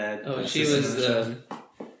 Wasn't that? Oh, an she assistant was on the, show?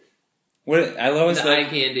 What I always the eye like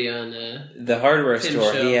candy on the hardware Tim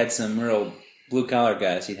store. show. He had some real blue collar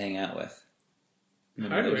guys he'd hang out with.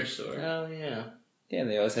 Remember hardware those? store. Oh yeah, Yeah,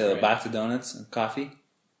 they always had a Right. box of donuts and coffee.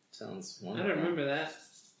 sounds I wonderful. don't remember that.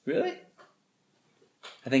 Really?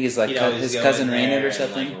 I think it's like He'd always his go cousin in ran there it or and,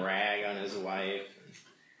 something. like, rag on his wife wife.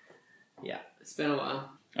 Yeah. It's been a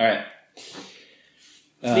while. All right.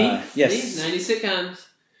 Me? Yes. 90 sitcoms.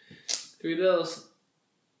 3 bills.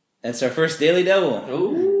 That's our first Daily Double.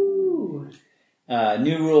 Ooh.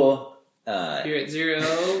 New rule. You're at 0.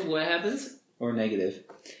 What happens? Or negative.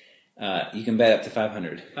 You can bet up to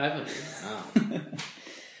 500. 500. Wow.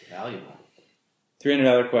 Valuable.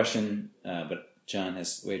 $300 question, but John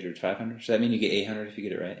has wagered 500. Does that mean you get 800 if you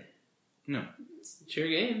get it right? No, It's your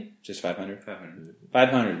game. Just 500? 500.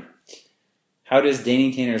 500. How does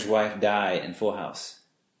Danny Tanner's wife die in Full House?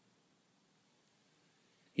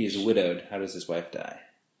 He is widowed. How does his wife die?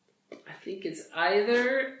 I think it's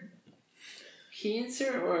either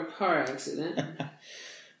cancer or a car accident.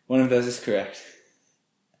 One of those is correct.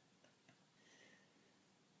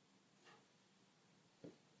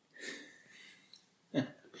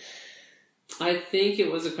 I think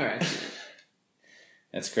it was a car accident.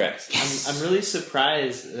 That's correct. I'm really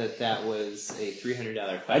surprised that was a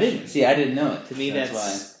 $300 question. I didn't know it. To me, that's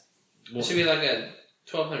why. It should be like a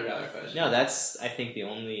 $1,200 question. No, that's, I think, the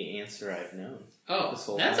only answer I've known. Oh, This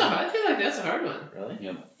whole that's time. I feel like that's a hard one. Really?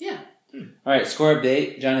 Yep. Yeah. All right, score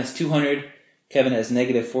update. John has 200. Kevin has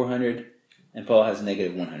negative 400. And Paul has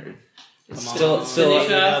negative 100. Come Still- on. still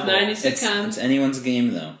Finish up. off 90 It's sitcoms. anyone's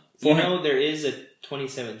game, though. You know, there is a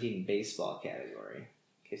 2017 baseball category,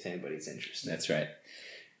 in case anybody's interested. That's right.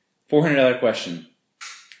 $400 question.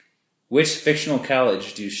 Which fictional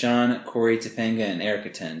college do Sean, Corey, Topanga, and Eric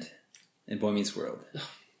attend in Boy Meets World?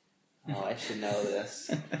 Oh, I should know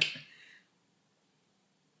this.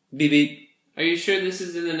 Beep beep. Are you sure this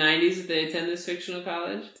is in the 90s that they attend this fictional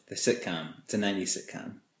college? The sitcom. It's a 90s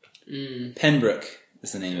sitcom. Mm, Pembroke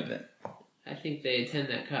is the name of it. I think they attend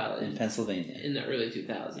that In college Pennsylvania. in the early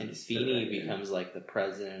 2000s. And Feeney becomes like the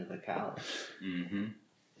president of the college. Mm-hmm.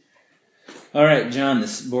 All right, John,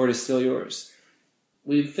 this board is still yours.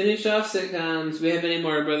 We've finished off sitcoms. We have any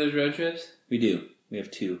more Brothers Road Trips? We do. We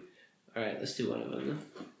have 2. All right, let's do one of them.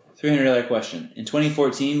 $300 question. In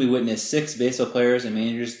 2014, we witnessed 6 baseball players and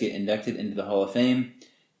managers get inducted into the Hall of Fame.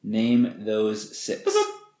 Name those 6.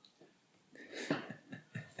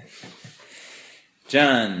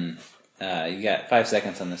 John, you got 5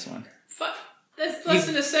 seconds on this one. Fuck, that's less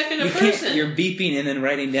than a second a You person. can't, you're beeping and then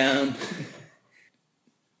writing down.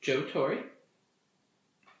 Joe Torre.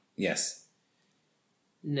 Yes.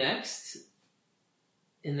 Next,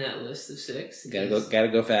 in that list of 6, Gotta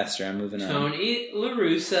go faster. I'm moving on. Tony La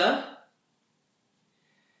Russa,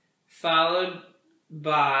 followed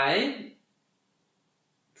by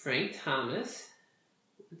Frank Thomas.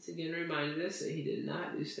 Once again, reminded us that he did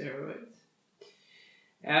not do steroids.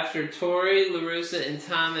 After Torrey, La Russa, and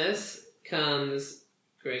Thomas comes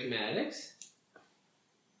Greg Maddox.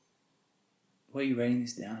 Why are you writing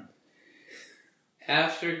these down?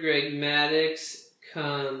 After Greg Maddox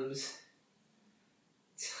comes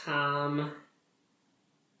Tom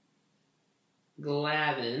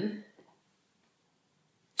Glavine.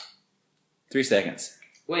 3 seconds.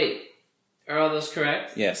 Wait, are all those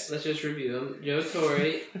correct? Yes. Let's just review them. Joe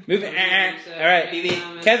Torre. Moving. All right,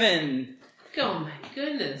 BB. Kevin. Oh my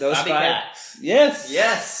goodness. Those Bobby 5. Cax. Yes.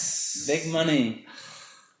 Yes! Big money.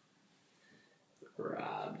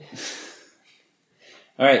 Robbed.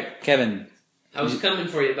 All right, Kevin. I was coming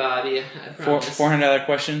for you, Bobby. I promise. $400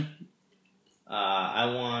 question. I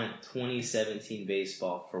want 2017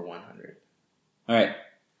 baseball for 100. All right.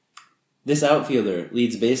 This outfielder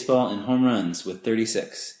leads baseball in home runs with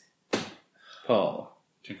 36. Paul.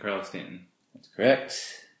 Giancarlo Stanton. That's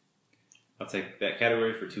correct. I'll take that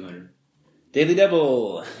category for 200. Daily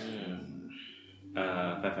Double.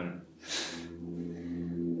 500.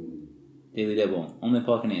 Daily Double. Only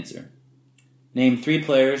Paul can answer. Name 3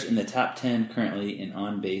 players in the top 10 currently in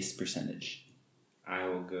on-base percentage. I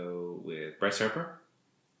will go with Bryce Harper.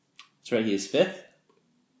 That's right, he is 5th.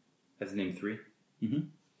 That's name 3. Mhm.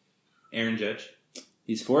 Aaron Judge.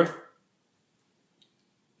 He's 4th.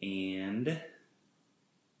 And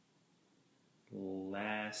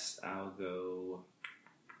last, I'll go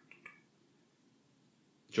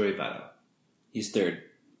Joey Votto. He's 3rd.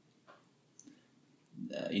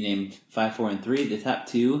 You named 5, 4, and 3. The top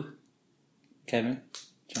 2. Kevin.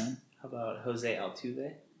 John. How about Jose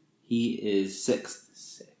Altuve? He is 6th.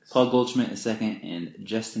 6. Paul Goldschmidt is 2nd, and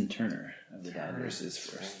Justin Turner of the Dodgers is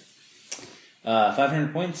 1st.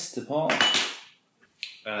 500 points to Paul.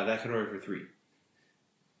 That category for 3.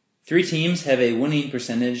 3 teams have a winning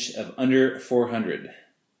percentage of under 400.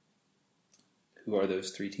 Who are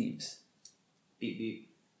those 3 teams? Beep beep.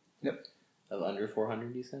 Yep. Of under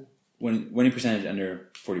 400, you said? Winning percentage under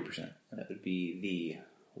 40%. That would be the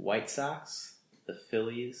White Sox, the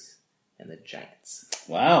Phillies, and the Giants.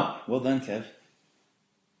 Wow. Well done, Kev.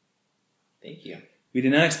 Thank you. We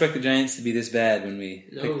did not expect the Giants to be this bad when we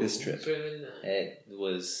No, picked this trip. certainly not. It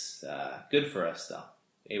was good for us, though.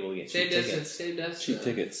 Able to get cheap tickets. Saved us Cheap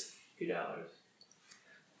tickets.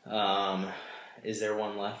 $2. Is there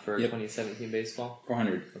one left for Yep. 2017 baseball?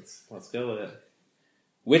 400. Let's go with it.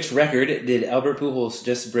 Which record did Albert Pujols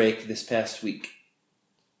just break this past week?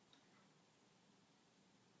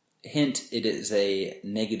 Hint, it is a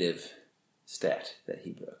negative stat that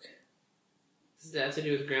he broke. Does that have to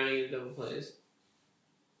do with grounding into double plays?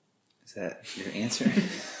 Is that your answer?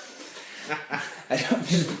 I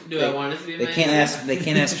don't. Do I want it to be They my can't answer?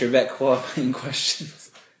 ask Trebek qualifying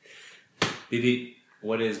questions. BB,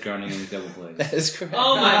 what is grounding in double plays? That is correct.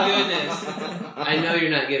 Oh my goodness! I know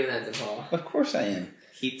you're not giving that to Paul. Of course I am.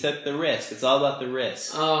 He took the risk. It's all about the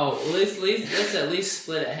risk. Oh, let's at least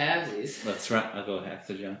split at halvesies. Let's run. I'll go half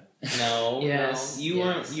to John. No, Yes, no, you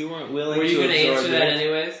yes. weren't willing. Were you to going to absorb answer that it.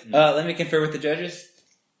 anyways? Let me confer with the judges.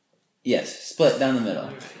 Yes, split down the middle. All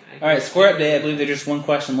right, All right, score update. I believe there's just one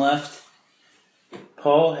question left.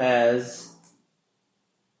 Paul has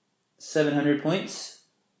 700 points.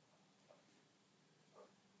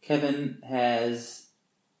 Kevin has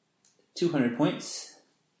 200 points.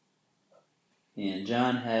 And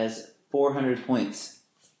John has 400 points.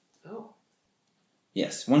 Oh,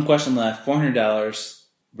 Yes, one question left. $400.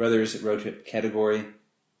 Brothers road trip category.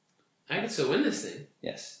 I can still win this thing.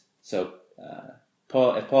 Yes. So,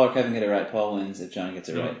 Paul, if Paul or Kevin get it right, Paul wins. If John gets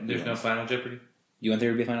it No, right, he there's no wins. Final Jeopardy? You want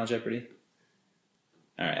there to be Final Jeopardy?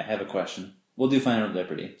 All right, I have a question. We'll do Final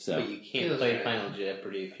Jeopardy. So, But you can't Feels play right. Final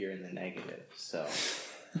Jeopardy if you're in the negative. So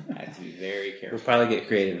I have to be very we'll careful. probably get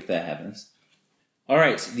creative if that happens. All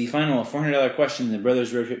right, the final $400 question in the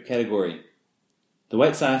Brothers Road Trip category. The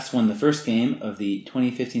White Sox won the first game of the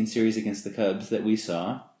 2015 series against the Cubs that we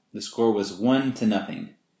saw. The score was 1-0.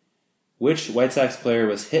 Which White Sox player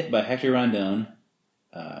was hit by Hector Rondon,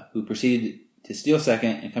 who proceeded to steal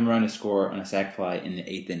second and come around to score on a sac fly in the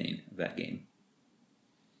 8th inning of that game?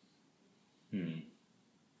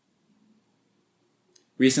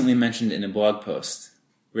 Recently mentioned in a blog post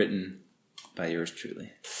written by yours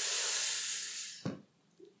truly.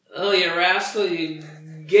 Oh, you rascal! You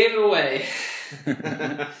gave it away.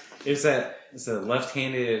 It's a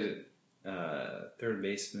left-handed third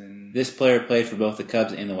baseman. This player played for both the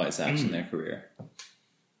Cubs and the White Sox in their career.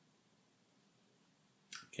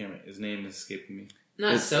 Can't remember. His name is escaping me.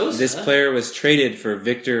 Not Sosa. This player was traded for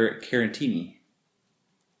Victor Caratini.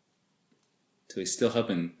 So he's still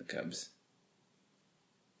helping the Cubs.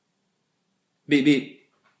 Beep, beep.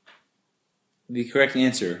 The correct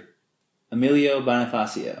answer, Emilio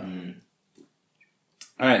Bonifacio.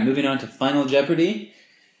 All right, moving on to Final Jeopardy.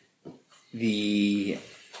 The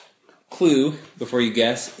clue, before you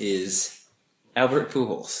guess, is Albert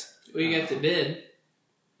Pujols. Well, you have to bid.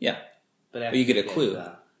 Yeah. But you get a after clue.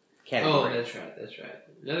 the Oh, category. that's right.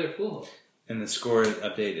 Another pool. And the score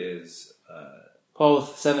update is Paul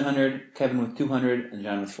with 700, Kevin with 200, and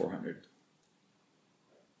John with 400.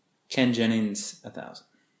 Ken Jennings, 1,000.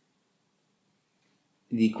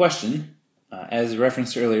 The question, as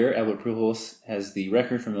referenced earlier, Albert Pujols has the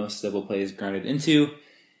record for most double plays grounded into.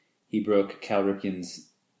 He broke Cal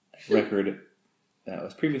Ripken's record that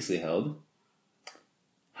was previously held.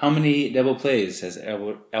 How many double plays has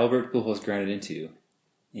Albert Pujols grounded into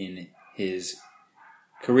in his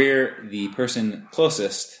career? The person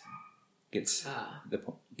closest gets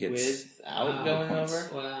Without going points.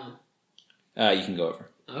 over? Wow. You can go over.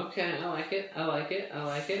 Okay, I like it.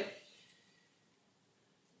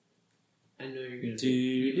 I know you're going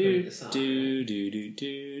to put this on.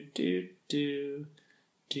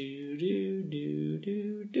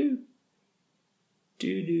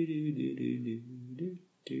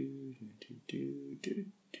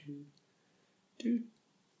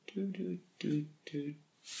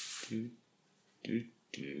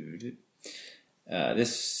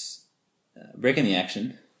 This breaking the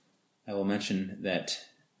action, I will mention that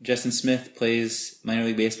Justin Smith plays minor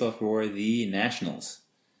league baseball for the Nationals.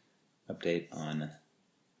 Update on a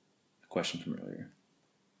question from earlier.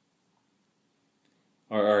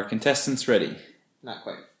 Are our contestants ready? Not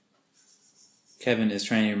quite. Kevin is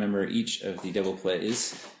trying to remember each of the double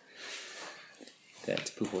plays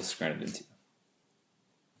that Pujols grounded into.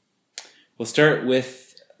 We'll start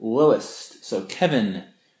with lowest. So, Kevin,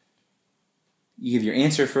 you give your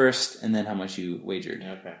answer first, and then how much you wagered.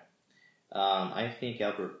 Okay. I think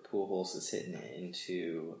Albert Pujols is hitting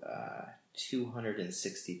into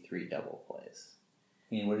 263 double plays.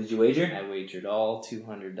 And what did you wager? I wagered all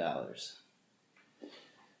 $200.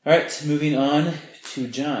 All right, moving on to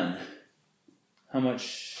John. How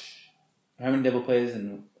many double plays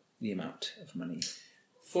and the amount of money?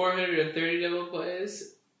 430 double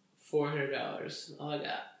plays, $400. All I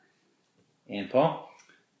got. And Paul?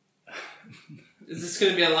 Is this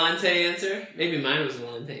going to be a Lante answer? Maybe mine was a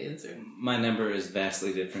Lante answer. My number is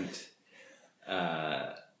vastly different.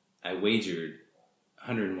 I wagered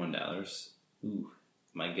 $101. Ooh,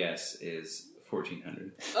 my guess is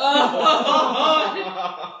 $1,400.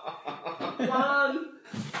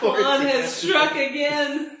 Lon has struck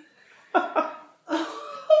again.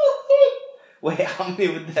 Wait, how many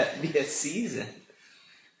would that be a season?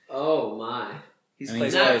 Oh my! He's I mean,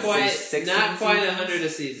 played Not twice. quite, not quite 100 a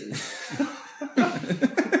season.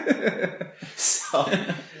 So,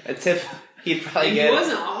 a tip, he'd probably And get... he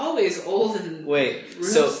wasn't always old and Wait,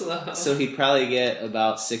 real slow. so he'd probably get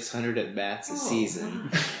about 600 at bats a Oh, season.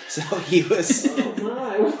 my. So he was... Oh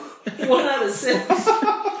my! 1 out of 6.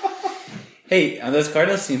 Hey, on those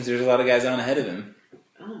Cardinals teams, there's a lot of guys on ahead of him.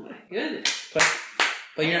 Oh my goodness! But I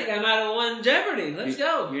think I might have won Jeopardy. Let's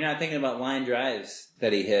go. You're not thinking about line drives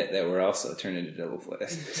that he hit that were also turned into double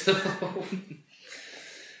plays.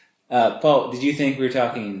 Paul, did you think we were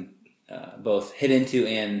talking both hit into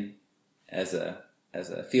and as a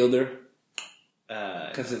fielder?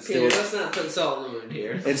 Because it's Peter, still let's not put salt in the wound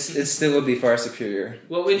here. it still would be far superior.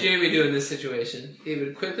 What would Jamie do in this situation? He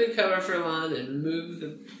would quickly cover for Lon and move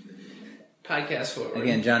the podcast forward.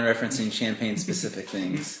 Again, John referencing champagne-specific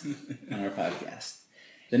things on our podcast.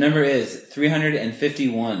 The number is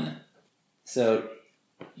 351. So,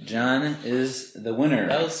 John is the winner.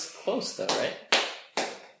 That was close, though, right?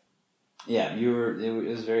 Yeah, you were. It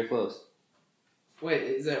was very close. Wait,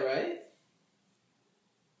 is that right?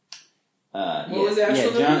 What was the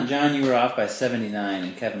actual number? John, you were off by 79,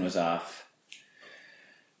 and Kevin was off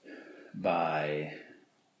by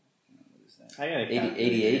what was that? I got a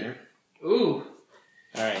 88. Ooh,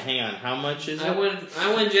 All right, hang on. How much is it? I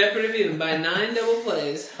won Jeopardy even by 9 double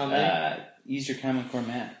plays. How many? Use your Common Core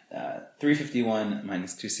math. 351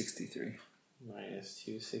 minus 263. Minus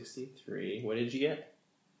 263. What did you get?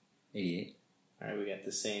 88. All right, we got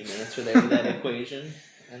the same answer there for that equation.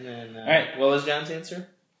 And then, All right. what was John's answer?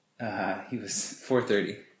 He was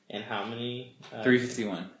 430. And how many?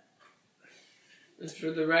 351. Just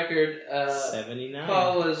for the record, 79.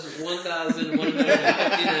 Paul was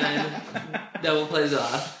 1,159 double plays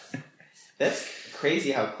off. That's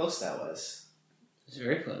crazy how close that was. It's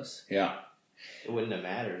very close. Yeah. It wouldn't have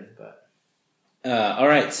mattered, but... All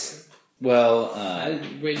right. Well, I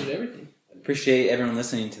rated everything. appreciate everyone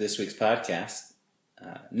listening to this week's podcast.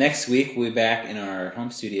 Next week, we'll be back in our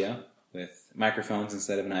home studio with microphones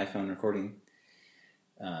instead of an iPhone recording.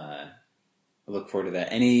 I look forward to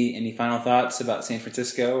that. Any final thoughts about San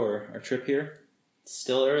Francisco or our trip here? It's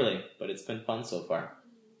still early, but it's been fun so far.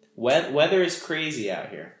 Weather is crazy out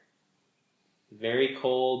here. Very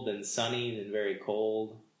cold, then sunny, then very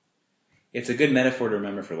cold. It's a good metaphor to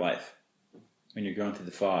remember for life. When you're going through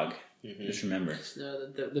the fog, Mm-hmm. just remember. Just know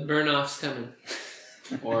that the burn-off's coming.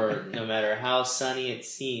 Or no matter how sunny it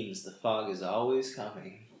seems, the fog is always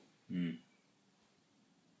coming.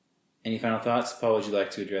 Any final thoughts? Paul, would you like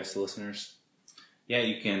to address the listeners? Yeah,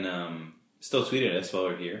 you can still tweet at us while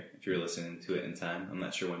we're here if you're listening to it in time. I'm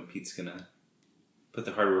not sure when Pete's gonna put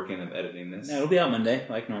the hard work in of editing this. No, it'll be out Monday,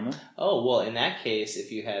 like normal. Oh, well, in that case,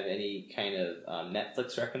 if you have any kind of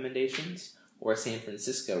Netflix recommendations or San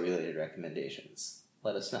Francisco-related recommendations,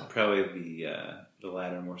 let us know. Probably the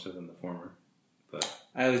latter more so than the former. But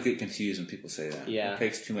I always get confused when people say that. Yeah. It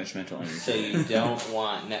takes too much mental energy. So you don't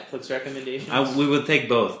want Netflix recommendations? we would take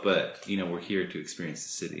both, but we're here to experience the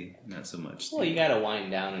city, not so much. Well, you gotta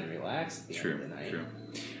wind down and relax at the True, end of the night. true.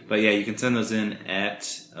 But yeah, you can send those in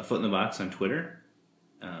at A Foot in the Box on Twitter.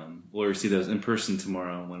 We'll receive those in person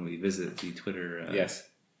tomorrow when we visit the Twitter Yes.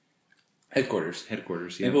 Headquarters. Yeah.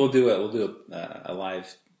 Maybe we'll do a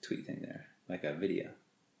live tweet thing there, like a video.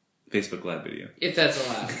 Facebook Live video. If that's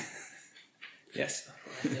allowed. Yes.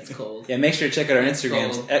 That's cold. Yeah, make sure to check out our Cool.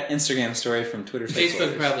 Instagram story from Twitter.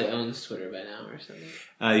 Facebook probably owns Twitter by now or something.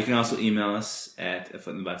 You can also email us at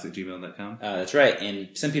afootinthebox@gmail.com. That's right,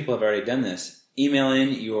 and some people have already done this. Email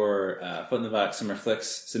in your Foot in the Box Summer Flicks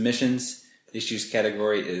submissions. This year's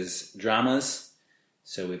category is dramas.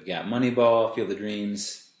 So we've got Moneyball, Field of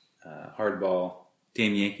Dreams, Hardball.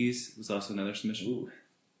 Damn Yankees was also another submission. Ooh.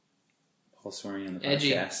 Paul swearing on the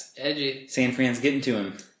Edgy. podcast. Edgy. San Fran's getting to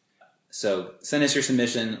him. So send us your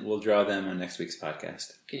submission. We'll draw them on next week's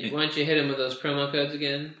podcast. Why don't you hit him with those promo codes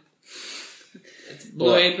again? It's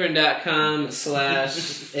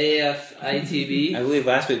blueapron.com/AFITB. I believe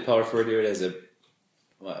last week Paul referred to it as a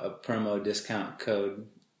promo discount code.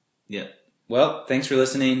 Yep. Well, thanks for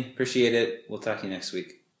listening. Appreciate it. We'll talk to you next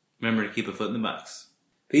week. Remember to keep a foot in the box.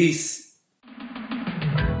 Peace.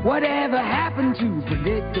 Whatever happened to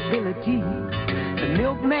predictability?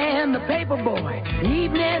 milkman, the paper boy,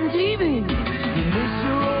 evening TV.